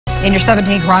In your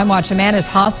 17 Crime Watch, a man is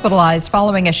hospitalized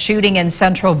following a shooting in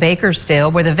central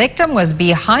Bakersfield where the victim was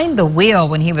behind the wheel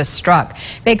when he was struck.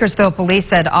 Bakersfield police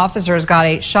said officers got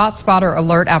a shot spotter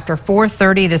alert after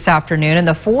 4:30 this afternoon in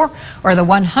the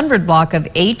 100 block of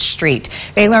H Street.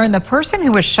 They learned the person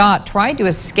who was shot tried to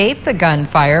escape the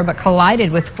gunfire but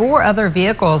collided with 4 other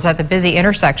vehicles at the busy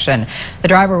intersection. The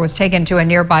driver was taken to a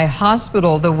nearby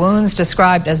hospital, the wounds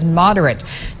described as moderate.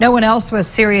 No one else was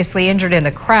seriously injured in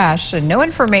the crash, and no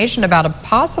information about a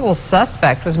possible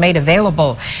suspect was made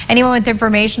available. Anyone with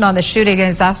information on the shooting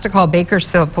is asked to call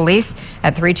Bakersfield Police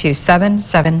at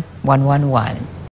 327-7111.